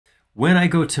when I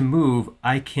go to move,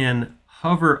 I can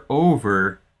hover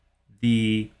over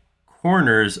the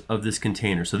corners of this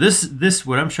container. So this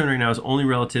what I'm showing right now is only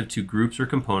relative to groups or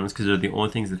components because they're the only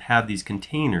things that have these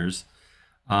containers.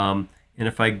 And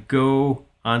if I go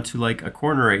onto like a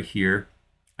corner right here,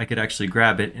 I could actually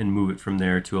grab it and move it from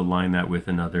there to align that with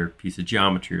another piece of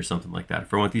geometry or something like that.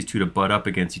 If I want these two to butt up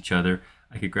against each other,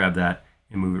 I could grab that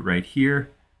and move it right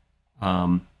here.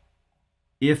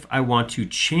 If I want to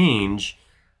change,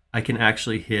 I can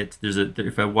actually hit,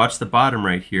 if I watch the bottom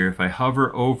right here, if I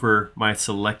hover over my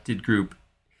selected group,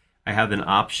 I have an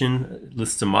option,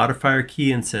 lists a modifier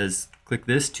key and says, click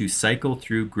this to cycle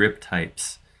through grip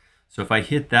types. So if I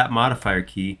hit that modifier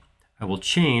key, I will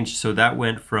change. So that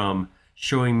went from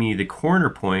showing me the corner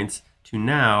points to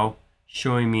now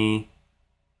showing me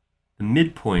the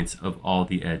midpoints of all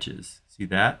the edges. See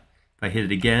that? If I hit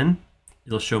it again,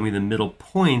 it'll show me the middle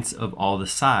points of all the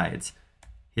sides.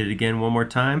 Hit it again one more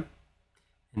time,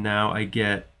 and now I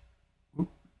get,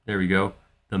 there we go,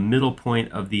 the middle point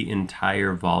of the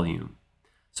entire volume.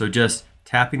 So just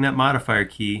tapping that modifier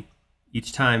key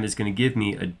each time is going to give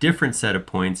me a different set of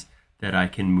points that I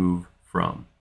can move from.